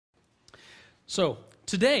So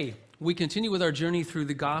today we continue with our journey through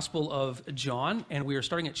the Gospel of John, and we are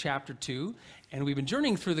starting at chapter 2. And we've been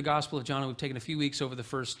journeying through the Gospel of John, and we've taken a few weeks over the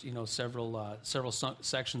first, several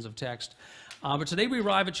sections of text. But today we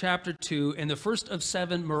arrive at chapter 2 and the first of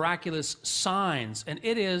 7 miraculous signs, and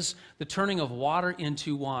it is the turning of water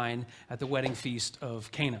into wine at the wedding feast of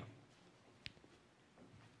Cana.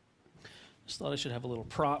 Just thought I should have a little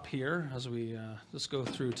prop here as we just go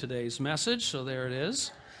through today's message. So there it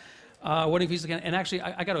is. Wedding feast again, and actually,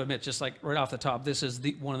 I got to admit, just like right off the top, this is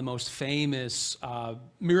one of the most famous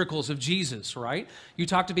miracles of Jesus, right? You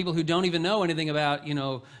talk to people who don't even know anything about,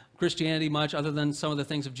 Christianity much other than some of the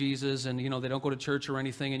things of Jesus, and, they don't go to church or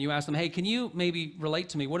anything, and you ask them, hey, can you maybe relate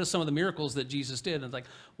to me? What are some of the miracles that Jesus did? And it's like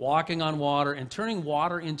walking on water and turning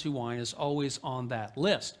water into wine is always on that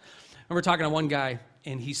list. I remember talking to one guy,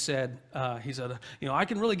 and he said, I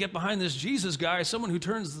can really get behind this Jesus guy, someone who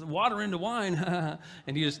turns water into wine.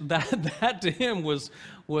 And he just, that to him was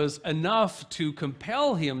enough to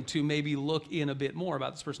compel him to maybe look in a bit more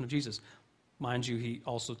about this person of Jesus. Mind you, he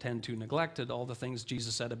also tended to neglected all the things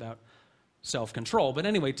Jesus said about self-control. But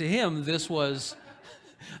anyway, to him, this was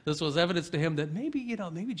evidence to him that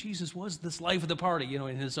maybe Jesus was this life of the party,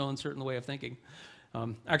 in his own certain way of thinking.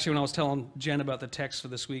 Actually, when I was telling Jen about the text for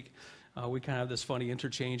this week, we kind of have this funny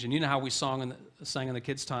interchange, and you know how we sang in the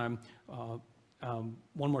kids' time,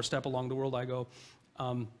 one more step along the world I go.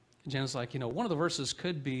 Jen's like, one of the verses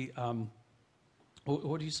could be,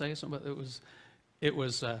 what do you say? It was. Give me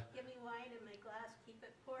wine in my glass, keep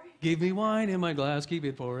it pouring. Give me wine in my glass, keep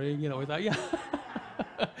it pouring. We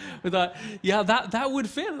thought, that would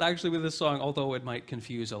fit actually with this song, although it might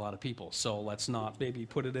confuse a lot of people. So let's not maybe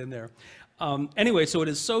put it in there. Anyway, so it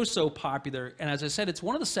is so popular. And as I said, it's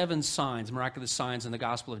one of the 7 signs, miraculous signs in the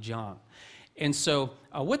Gospel of John. And so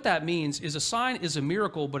what that means is a sign is a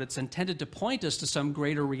miracle, but it's intended to point us to some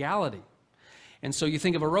greater reality. And so you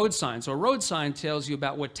think of a road sign. So a road sign tells you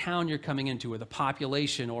about what town you're coming into or the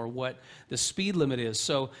population or what the speed limit is.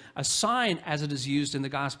 So a sign, as it is used in the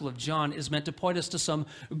Gospel of John, is meant to point us to some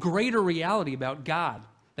greater reality about God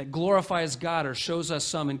that glorifies God or shows us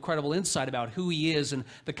some incredible insight about who he is and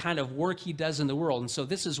the kind of work he does in the world. And so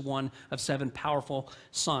this is one of 7 powerful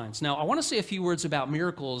signs. Now, I want to say a few words about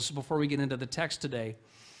miracles before we get into the text today,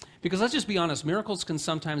 because let's just be honest, miracles can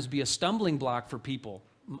sometimes be a stumbling block for people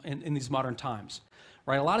in these modern times,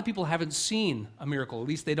 right? A lot of people haven't seen a miracle. At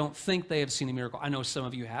least they don't think they have seen a miracle. I know some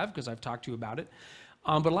of you have because I've talked to you about it.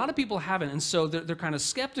 But a lot of people haven't, and so they're kind of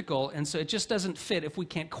skeptical, and so it just doesn't fit if we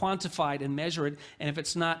can't quantify it and measure it, and if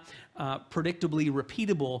it's not predictably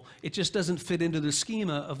repeatable, it just doesn't fit into the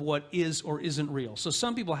schema of what is or isn't real. So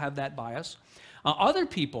some people have that bias. Other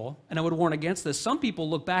people, and I would warn against this, some people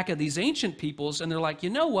look back at these ancient peoples and they're like, you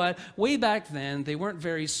know what, way back then they weren't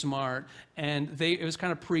very smart, and it was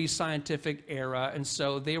kind of pre-scientific era, and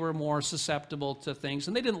so they were more susceptible to things,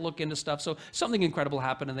 and they didn't look into stuff, so something incredible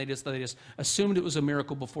happened and they just assumed it was a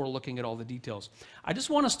miracle before looking at all the details. I just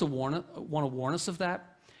want to warn us of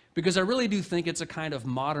that, because I really do think it's a kind of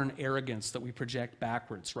modern arrogance that we project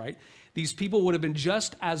backwards, right? These people would have been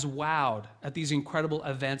just as wowed at these incredible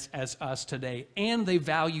events as us today, and they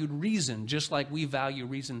valued reason just like we value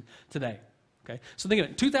reason today, okay? So think of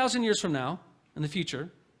it, 2,000 years from now, in the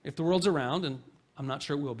future, if the world's around, and I'm not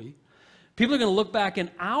sure it will be, people are going to look back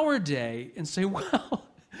in our day and say, wow,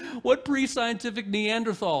 what pre-scientific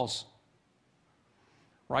Neanderthals,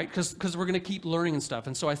 right? Because we're going to keep learning and stuff.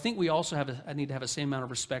 And so I think we also need to have the same amount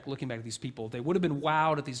of respect looking back at these people. They would have been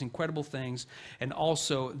wowed at these incredible things, and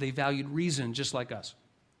also they valued reason just like us.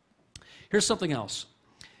 Here's something else.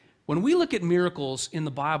 When we look at miracles in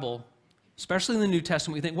the Bible, especially in the New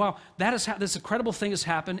Testament, we think, wow, this incredible thing has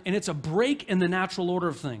happened, and it's a break in the natural order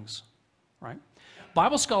of things, right?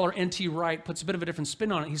 Bible scholar N.T. Wright puts a bit of a different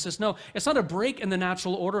spin on it. He says, no, it's not a break in the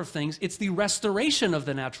natural order of things. It's the restoration of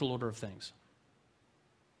the natural order of things.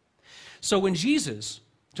 So when Jesus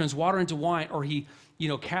turns water into wine, or he,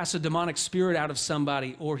 casts a demonic spirit out of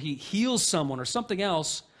somebody, or he heals someone or something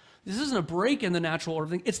else, this isn't a break in the natural order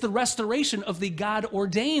of things. It's the restoration of the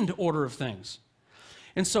God-ordained order of things.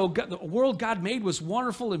 And so the world God made was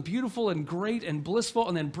wonderful and beautiful and great and blissful,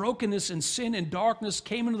 and then brokenness and sin and darkness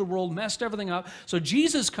came into the world, messed everything up. So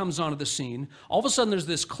Jesus comes onto the scene. All of a sudden there's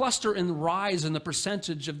this cluster and rise in the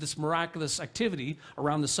percentage of this miraculous activity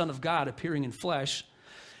around the Son of God appearing in flesh.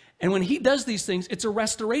 And when he does these things, it's a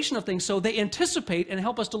restoration of things. So they anticipate and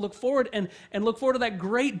help us to look forward and look forward to that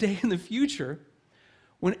great day in the future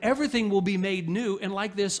when everything will be made new and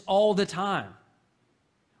like this all the time,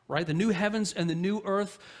 right? The new heavens and the new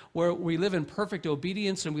earth where we live in perfect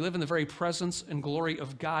obedience and we live in the very presence and glory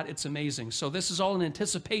of God. It's amazing. So this is all an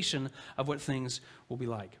anticipation of what things will be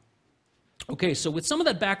like. Okay, so with some of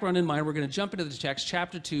that background in mind, we're going to jump into the text,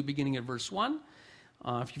 chapter 2, beginning at verse 1.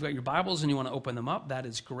 If you've got your Bibles and you want to open them up, that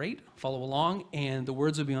is great. Follow along, and the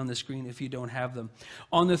words will be on the screen if you don't have them.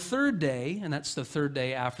 On the third day, and that's the third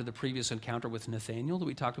day after the previous encounter with Nathanael that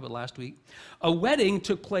we talked about last week, a wedding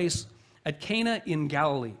took place at Cana in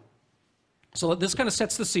Galilee. So this kind of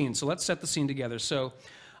sets the scene. So let's set the scene together. So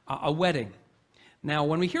a wedding. Now,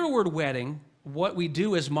 when we hear a word wedding, what we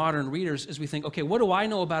do as modern readers is we think, okay, what do I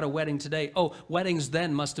know about a wedding today? Oh, weddings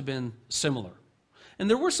then must have been similar. And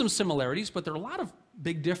there were some similarities, but there are a lot of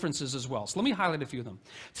big differences as well. So let me highlight a few of them.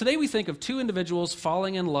 Today we think of two individuals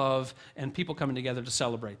falling in love and people coming together to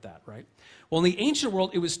celebrate that, right? Well, in the ancient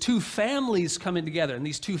world, it was two families coming together, and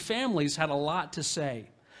these two families had a lot to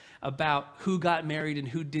say about who got married and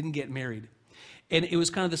who didn't get married. And it was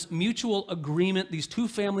kind of this mutual agreement, these two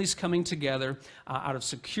families coming together out of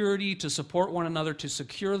security to support one another, to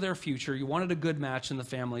secure their future. You wanted a good match in the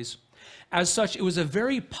families. As such, it was a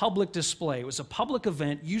very public display. It was a public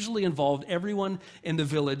event, usually involved everyone in the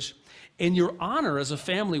village. And your honor as a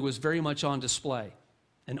family was very much on display.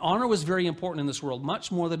 And honor was very important in this world,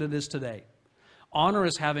 much more than it is today. Honor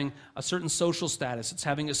is having a certain social status. It's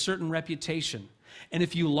having a certain reputation. And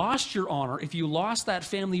if you lost your honor, if you lost that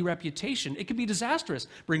family reputation, it could be disastrous,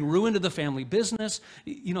 bring ruin to the family business.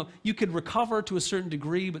 You know, you could recover to a certain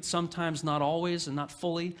degree, but sometimes not always and not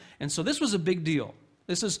fully. And so this was a big deal.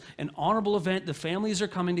 This is an honorable event. The families are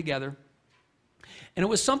coming together. And it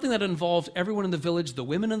was something that involved everyone in the village. The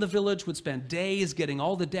women in the village would spend days getting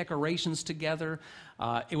all the decorations together.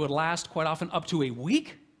 It would last quite often up to a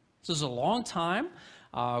week. This is a long time.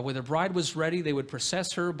 When the bride was ready, they would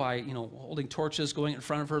process her by, holding torches, going in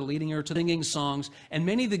front of her, leading her to singing songs. And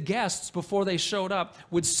many of the guests, before they showed up,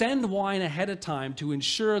 would send wine ahead of time to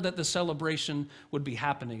ensure that the celebration would be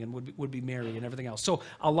happening and would be merry and everything else. So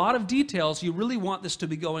a lot of details. You really want this to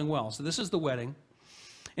be going well. So this is the wedding,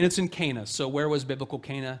 and it's in Cana. So where was biblical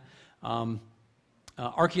Cana?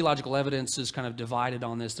 Archaeological evidence is kind of divided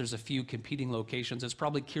on this. There's a few competing locations. It's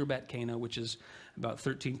probably Kirbet Cana, which is about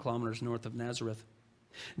 13 kilometers north of Nazareth.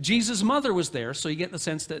 Jesus' mother was there, so you get the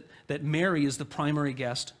sense that Mary is the primary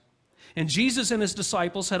guest. And Jesus and his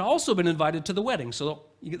disciples had also been invited to the wedding, so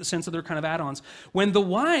you get the sense that they're kind of add-ons. When the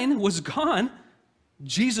wine was gone,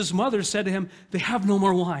 Jesus' mother said to him, "They have no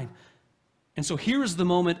more wine." And so here is the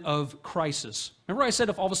moment of crisis. Remember I said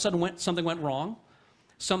if all of a sudden something went wrong,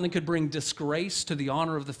 something could bring disgrace to the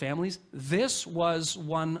honor of the families? This was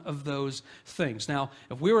one of those things. Now,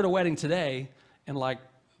 if we were at a wedding today and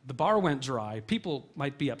the bar went dry, people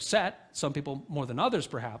might be upset, some people more than others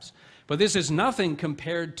perhaps, but this is nothing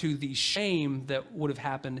compared to the shame that would have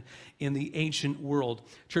happened in the ancient world.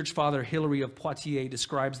 Church Father Hilary of Poitiers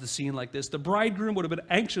describes the scene like this: the bridegroom would have been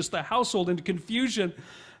anxious, the household into confusion,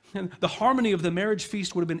 and the harmony of the marriage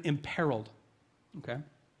feast would have been imperiled. Okay?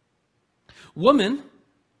 "Woman,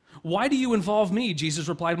 why do you involve me?" Jesus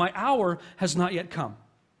replied, "My hour has not yet come."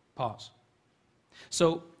 Pause.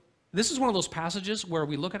 So this is one of those passages where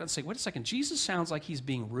we look at it and say, wait a second, Jesus sounds like he's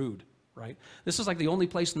being rude, right? This is like the only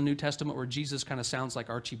place in the New Testament where Jesus kind of sounds like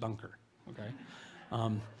Archie Bunker, okay?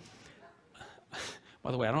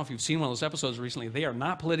 By the way, I don't know if you've seen one of those episodes recently. They are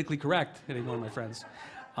not politically correct anymore, my friends.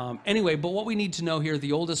 Anyway, but what we need to know here,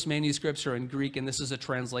 the oldest manuscripts are in Greek, and this is a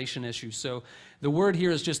translation issue. So the word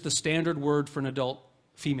here is just the standard word for an adult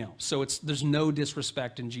female. So there's no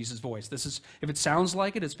disrespect in Jesus' voice. If it sounds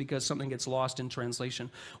like it, it's because something gets lost in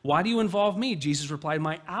translation. "Why do you involve me?" Jesus replied,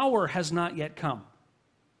 "My hour has not yet come."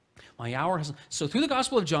 My hour has. So through the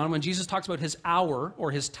Gospel of John, when Jesus talks about his hour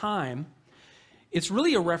or his time, it's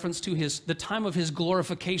really a reference to the time of his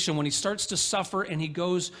glorification, when he starts to suffer and he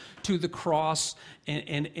goes to the cross,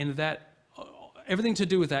 and that everything to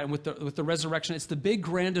do with that, and with the resurrection. It's the big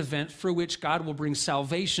grand event through which God will bring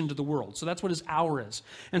salvation to the world. So that's what his hour is.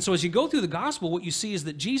 And so as you go through the gospel, what you see is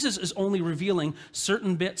that Jesus is only revealing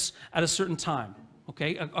certain bits at a certain time,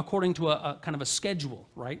 okay, according to a kind of a schedule,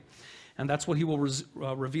 right? And that's what he will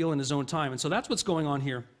reveal in his own time. And so that's what's going on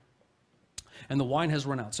here. And the wine has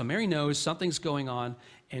run out. So Mary knows something's going on,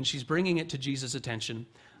 and she's bringing it to Jesus' attention.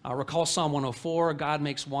 Recall Psalm 104, God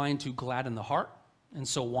makes wine to gladden the heart. And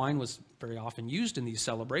so wine was very often used in these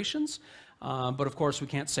celebrations. But of course, we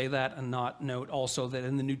can't say that and not note also that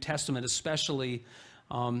in the New Testament especially,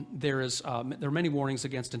 there are many warnings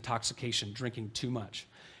against intoxication, drinking too much.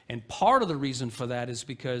 And part of the reason for that is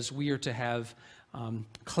because we are to have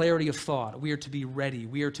clarity of thought. We are to be ready.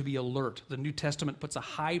 We are to be alert. The New Testament puts a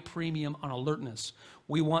high premium on alertness.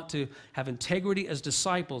 We want to have integrity as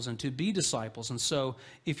disciples and to be disciples. And so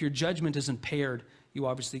if your judgment is impaired, you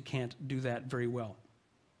obviously can't do that very well.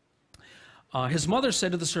 His mother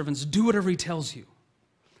said to the servants, "Do whatever he tells you."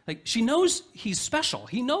 Like, she knows he's special.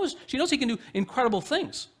 She knows he can do incredible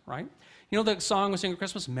things, right? You know the song we sing at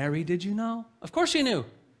Christmas, Mary, did you know? Of course she knew.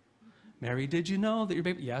 Mary, did you know that your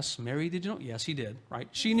baby? Yes. Mary, did you know? Yes, he did, right?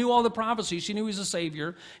 She knew all the prophecies. She knew he's a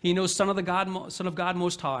Savior. He knows Son of God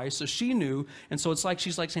Most High, so she knew. And so it's like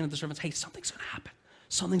she's like saying to the servants, hey, something's going to happen.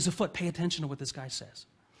 Something's afoot. Pay attention to what this guy says.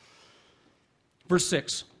 Verse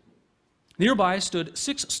 6. Nearby stood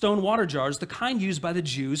 6 stone water jars, the kind used by the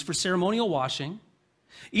Jews for ceremonial washing,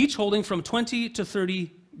 each holding from 20 to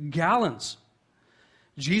 30 gallons.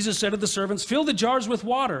 Jesus said to the servants, fill the jars with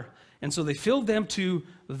water. And so they filled them to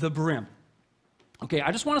the brim. Okay,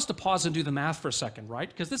 I just want us to pause and do the math for a second, right?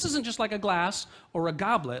 Because this isn't just like a glass or a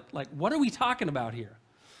goblet. Like, what are we talking about here?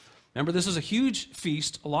 Remember, this is a huge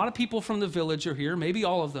feast. A lot of people from the village are here, maybe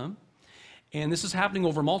all of them. And this is happening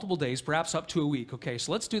over multiple days, perhaps up to a week. Okay,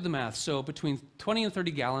 so let's do the math. So between 20 and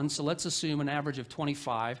 30 gallons, so let's assume an average of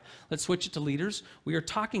 25. Let's switch it to liters. We are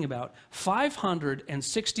talking about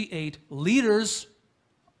 568 liters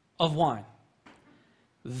of wine.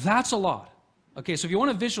 That's a lot. Okay, so if you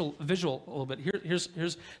want a visual a little bit,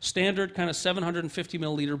 here's standard kind of 750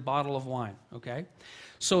 milliliter bottle of wine, okay?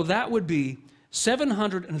 So that would be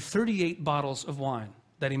 738 bottles of wine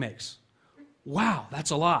that he makes. Wow,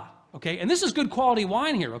 that's a lot, okay? And this is good quality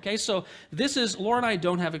wine here, okay? So this is, Laura and I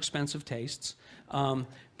don't have expensive tastes,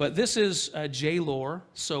 but this is J-Lore,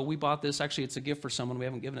 so we bought this. Actually, it's a gift for someone. We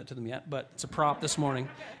haven't given it to them yet, but it's a prop this morning.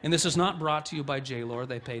 And this is not brought to you by J-Lore.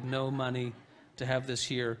 They paid no money to have this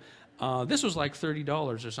here. This was like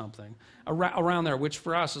 $30 or something around there, which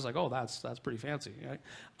for us is like, oh, that's pretty fancy.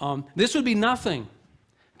 Right? This would be nothing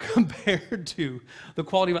compared to the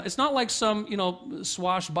quality of it. It's not like some,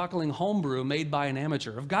 swashbuckling homebrew made by an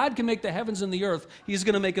amateur. If God can make the heavens and the earth, he's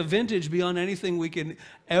going to make a vintage beyond anything we can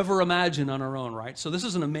ever imagine on our own, right? So this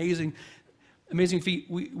is an amazing feat.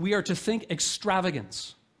 We are to think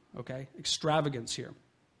extravagance, okay? Extravagance here.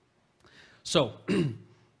 So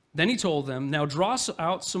then he told them, now draw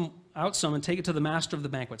out some and take it to the master of the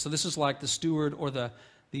banquet. So this is like the steward or the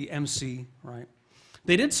MC, right?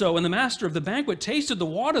 They did so, and the master of the banquet tasted the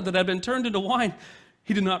water that had been turned into wine.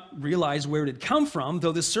 He did not realize where it had come from,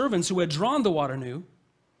 though the servants who had drawn the water knew.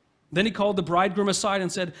 Then he called the bridegroom aside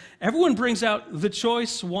and said, everyone brings out the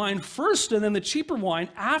choice wine first and then the cheaper wine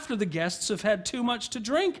after the guests have had too much to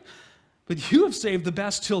drink. But you have saved the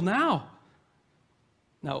best till now.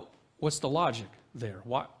 Now, what's the logic there?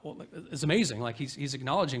 Well, it's amazing. Like he's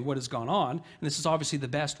acknowledging what has gone on, and this is obviously the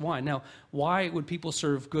best wine. Now, why would people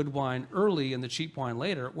serve good wine early and the cheap wine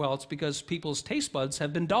later? Well, it's because people's taste buds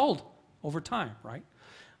have been dulled over time, right?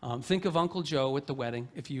 Think of Uncle Joe at the wedding,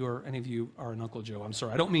 if any of you are an Uncle Joe. I'm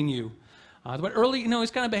sorry, I don't mean you. But early,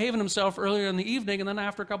 he's kind of behaving himself earlier in the evening, and then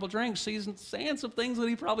after a couple of drinks, he's saying some things that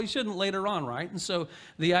he probably shouldn't later on, right? And so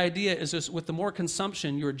the idea is this: with the more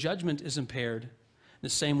consumption, your judgment is impaired, the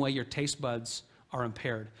same way your taste buds are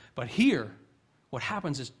impaired. But here, what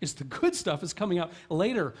happens is the good stuff is coming out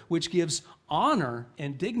later, which gives honor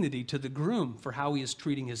and dignity to the groom for how he is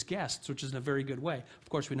treating his guests, which is in a very good way. Of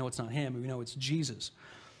course, we know it's not him. We know it's Jesus.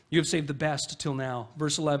 You have saved the best till now.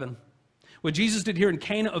 Verse 11. What Jesus did here in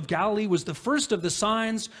Cana of Galilee was the first of the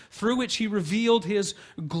signs through which he revealed his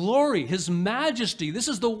glory, his majesty. This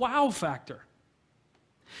is the wow factor.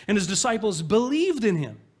 And his disciples believed in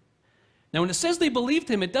him. Now, when it says they believed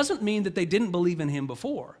him, it doesn't mean that they didn't believe in him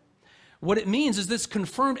before. What it means is this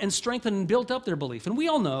confirmed and strengthened and built up their belief. And we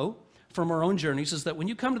all know from our own journeys is that when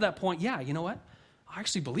you come to that point, yeah, you know what? I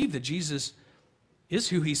actually believe that Jesus is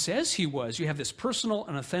who he says he was. You have this personal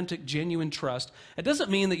and authentic, genuine trust. It doesn't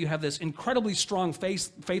mean that you have this incredibly strong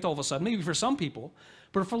faith all of a sudden, maybe for some people.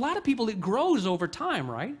 But for a lot of people, it grows over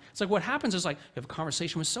time, right? It's like what happens is like you have a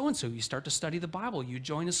conversation with so-and-so, you start to study the Bible, you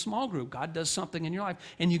join a small group, God does something in your life,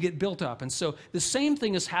 and you get built up. And so the same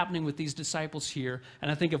thing is happening with these disciples here.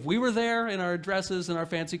 And I think if we were there in our dresses and our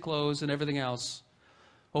fancy clothes and everything else,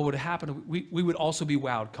 what would happen? We would also be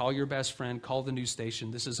wowed. Call your best friend, call the news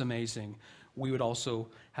station. This is amazing. We would also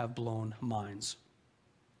have blown minds.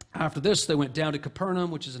 After this, they went down to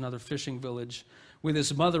Capernaum, which is another fishing village, with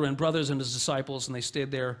his mother and brothers and his disciples, and they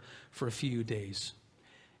stayed there for a few days.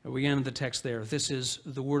 And we end the text there. This is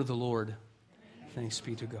the word of the Lord. Thanks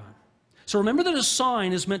be to God. So remember that a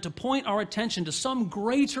sign is meant to point our attention to some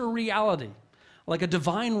greater reality, like a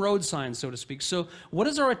divine road sign, so to speak. So what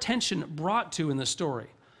is our attention brought to in the story?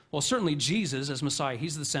 Well, certainly Jesus as Messiah,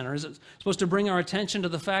 he's the center. Is it supposed to bring our attention to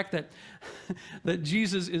the fact that, that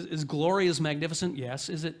Jesus is glory, is magnificent? Yes.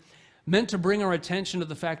 Is it meant to bring our attention to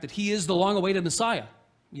the fact that he is the long-awaited Messiah?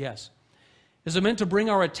 Yes. Is it meant to bring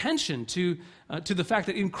our attention to the fact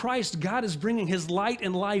that in Christ, God is bringing his light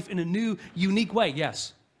and life in a new, unique way?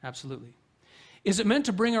 Yes, absolutely. Is it meant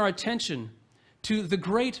to bring our attention to the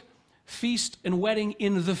great feast and wedding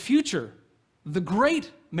in the future, the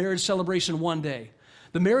great marriage celebration one day,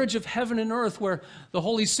 the marriage of heaven and earth where the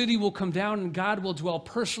holy city will come down and God will dwell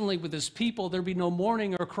personally with his people. There'll be no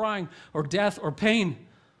mourning or crying or death or pain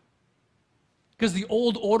because the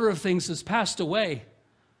old order of things has passed away,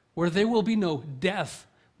 where there will be no death,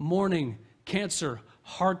 mourning, cancer,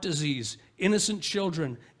 heart disease, innocent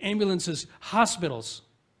children, ambulances, hospitals,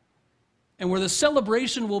 and where the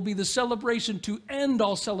celebration will be the celebration to end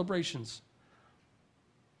all celebrations,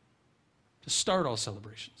 to start all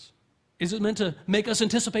celebrations. Is it meant to make us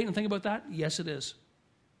anticipate and think about that? Yes, it is.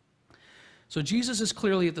 So Jesus is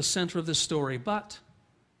clearly at the center of this story, but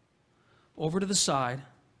over to the side,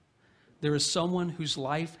 there is someone whose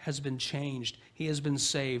life has been changed. He has been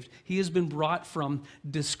saved. He has been brought from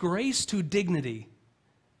disgrace to dignity.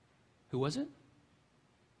 Who was it?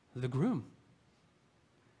 The groom.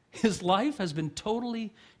 His life has been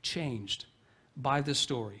totally changed by this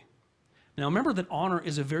story. Now remember that honor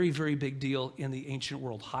is a very, very big deal in the ancient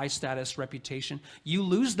world. High status, reputation. You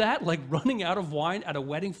lose that like running out of wine at a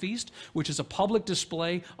wedding feast, which is a public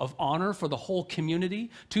display of honor for the whole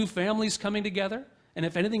community. Two families coming together. And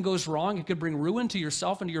if anything goes wrong, it could bring ruin to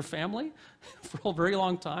yourself and to your family for a very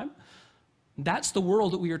long time. That's the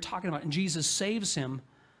world that we are talking about. And Jesus saves him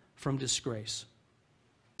from disgrace.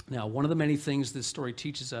 Now, one of the many things this story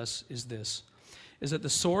teaches us is this, is that the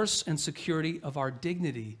source and security of our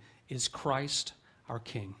dignity is Christ, our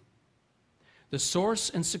King. The source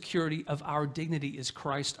and security of our dignity is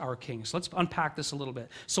Christ, our King. So let's unpack this a little bit.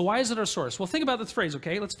 So why is it our source? Well, think about this phrase,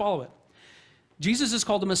 okay? Let's follow it. Jesus is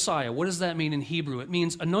called the Messiah. What does that mean in Hebrew? It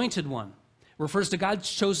means anointed one. It refers to God's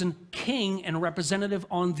chosen king and representative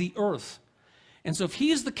on the earth. And so if he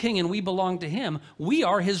is the king and we belong to him, we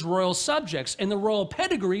are his royal subjects, and the royal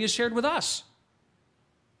pedigree is shared with us.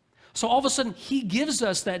 So all of a sudden, he gives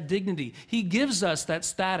us that dignity. He gives us that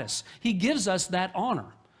status. He gives us that honor.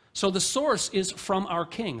 So the source is from our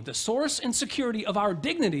king. The source and security of our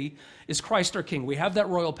dignity is Christ our King. We have that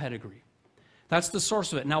royal pedigree. That's the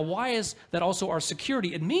source of it. Now, why is that also our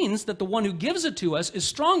security? It means that the one who gives it to us is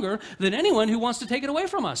stronger than anyone who wants to take it away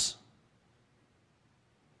from us.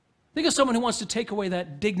 Think of someone who wants to take away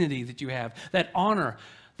that dignity that you have, that honor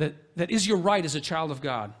that is your right as a child of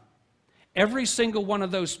God. Every single one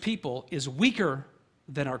of those people is weaker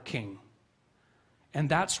than our King. And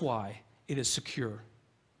that's why it is secure.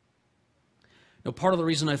 Now, part of the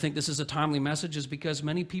reason I think this is a timely message is because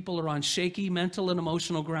many people are on shaky mental and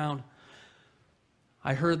emotional ground.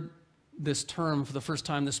 I heard this term for the first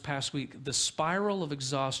time this past week, the spiral of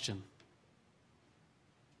exhaustion.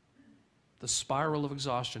 The spiral of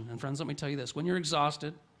exhaustion. And friends, let me tell you this. When you're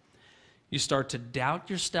exhausted, you start to doubt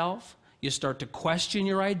yourself. You start to question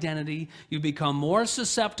your identity. You become more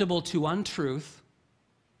susceptible to untruth.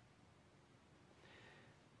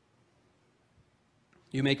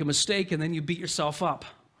 You make a mistake and then you beat yourself up.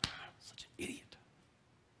 Such an idiot.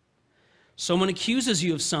 Someone accuses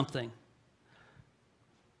you of something.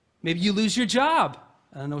 Maybe you lose your job.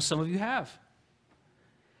 I know some of you have.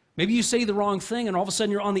 Maybe you say the wrong thing and all of a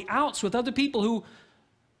sudden you're on the outs with other people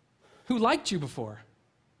who liked you before.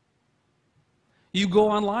 You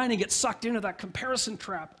go online and get sucked into that comparison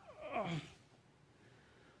trap. Ugh.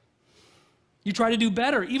 You try to do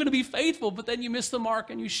better, even to be faithful, but then you miss the mark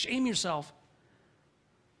and you shame yourself.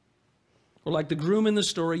 Or like the groom in the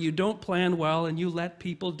story, you don't plan well and you let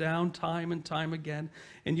people down time and time again,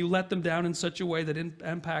 and you let them down in such a way that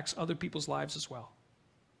impacts other people's lives as well.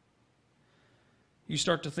 You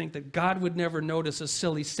start to think that God would never notice a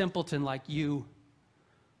silly simpleton like you.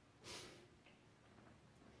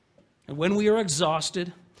 And when we are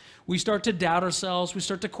exhausted, we start to doubt ourselves, we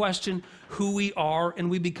start to question who we are, and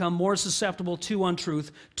we become more susceptible to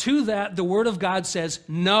untruth. To that, the Word of God says,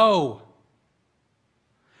 no.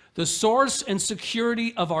 The source and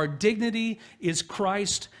security of our dignity is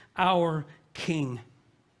Christ, our King.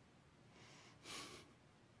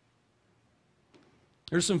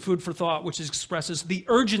 Here's some food for thought, which expresses the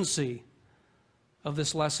urgency of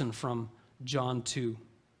this lesson from John 2.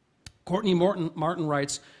 Courtney Martin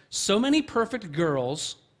writes, so many perfect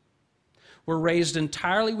girls were raised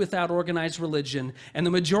entirely without organized religion, and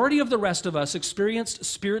the majority of the rest of us experienced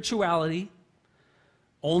spirituality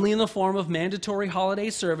only in the form of mandatory holiday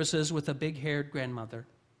services with a big-haired grandmother.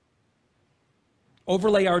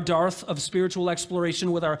 Overlay our dearth of spiritual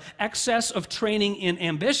exploration with our excess of training in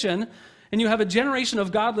ambition, and you have a generation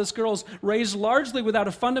of godless girls raised largely without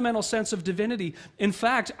a fundamental sense of divinity. In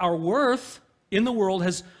fact, our worth in the world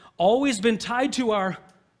has always been tied to our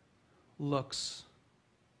looks,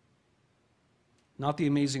 not the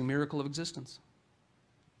amazing miracle of existence.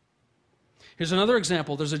 Here's another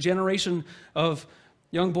example. There's a generation of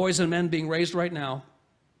young boys and men being raised right now.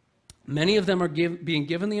 Many of them are being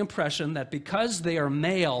given the impression that because they are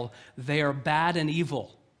male, they are bad and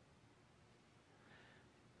evil.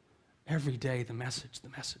 Every day, the message, the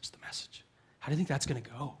message, the message. How do you think that's going to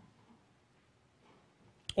go?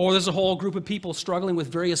 Or there's a whole group of people struggling with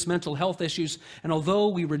various mental health issues, and although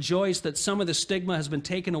we rejoice that some of the stigma has been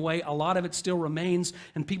taken away, a lot of it still remains,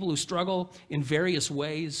 and people who struggle in various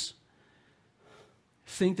ways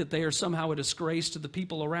think that they are somehow a disgrace to the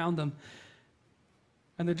people around them,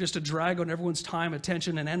 and they're just a drag on everyone's time,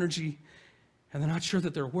 attention, and energy, and they're not sure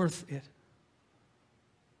that they're worth it.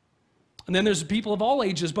 And then there's people of all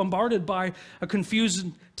ages bombarded by a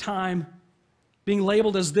confusing time, being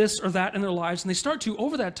labeled as this or that in their lives, and they start to,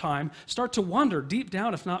 over that time, start to wonder deep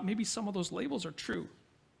down, if not, maybe some of those labels are true.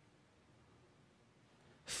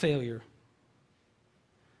 Failure.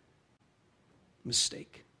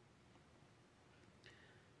 Mistake.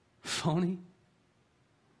 Phony.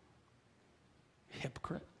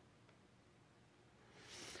 Hypocrite.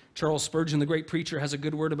 Charles Spurgeon, the great preacher, has a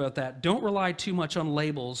good word about that. Don't rely too much on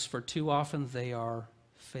labels, for too often they are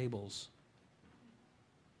fables.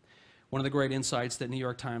 One of the great insights that New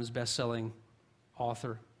York Times best-selling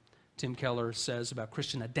author Tim Keller says about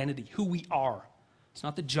Christian identity, who we are. It's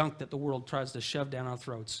not the junk that the world tries to shove down our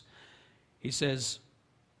throats. He says,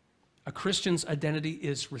 a Christian's identity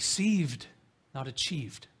is received, not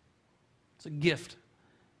achieved. It's a gift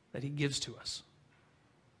that he gives to us.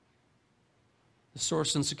 The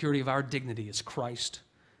source and security of our dignity is Christ,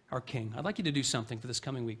 our King. I'd like you to do something for this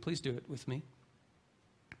coming week. Please do it with me.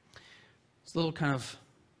 It's a little kind of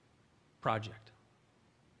project.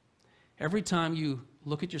 Every time you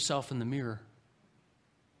look at yourself in the mirror,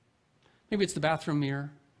 maybe it's the bathroom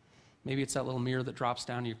mirror, maybe it's that little mirror that drops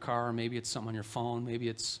down to your car, maybe it's something on your phone, maybe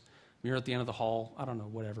it's a mirror at the end of the hall, I don't know,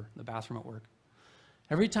 whatever, the bathroom at work.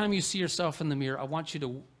 Every time you see yourself in the mirror, I want you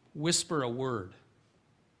to whisper a word,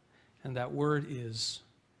 and that word is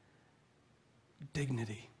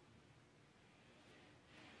dignity.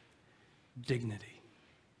 Dignity.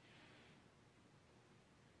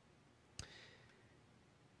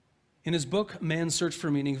 In his book, Man's Search for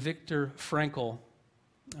Meaning, Viktor Frankl,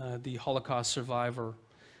 the Holocaust survivor,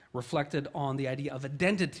 reflected on the idea of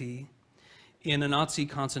identity in a Nazi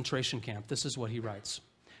concentration camp. This is what he writes.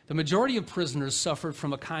 The majority of prisoners suffered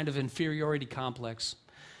from a kind of inferiority complex.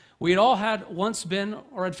 We had all had once been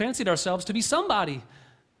or had fancied ourselves to be somebody.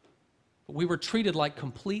 But we were treated like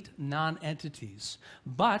complete non-entities.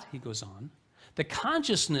 But, he goes on, the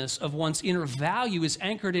consciousness of one's inner value is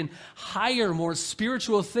anchored in higher, more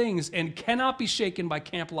spiritual things and cannot be shaken by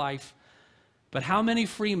camp life. But how many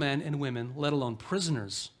free men and women, let alone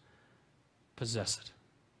prisoners, possess it?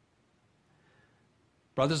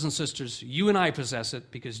 Brothers and sisters, you and I possess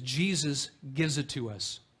it because Jesus gives it to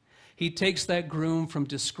us. He takes that groom from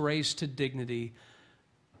disgrace to dignity,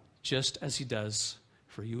 just as he does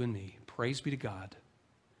for you and me. Praise be to God.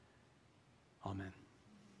 Amen.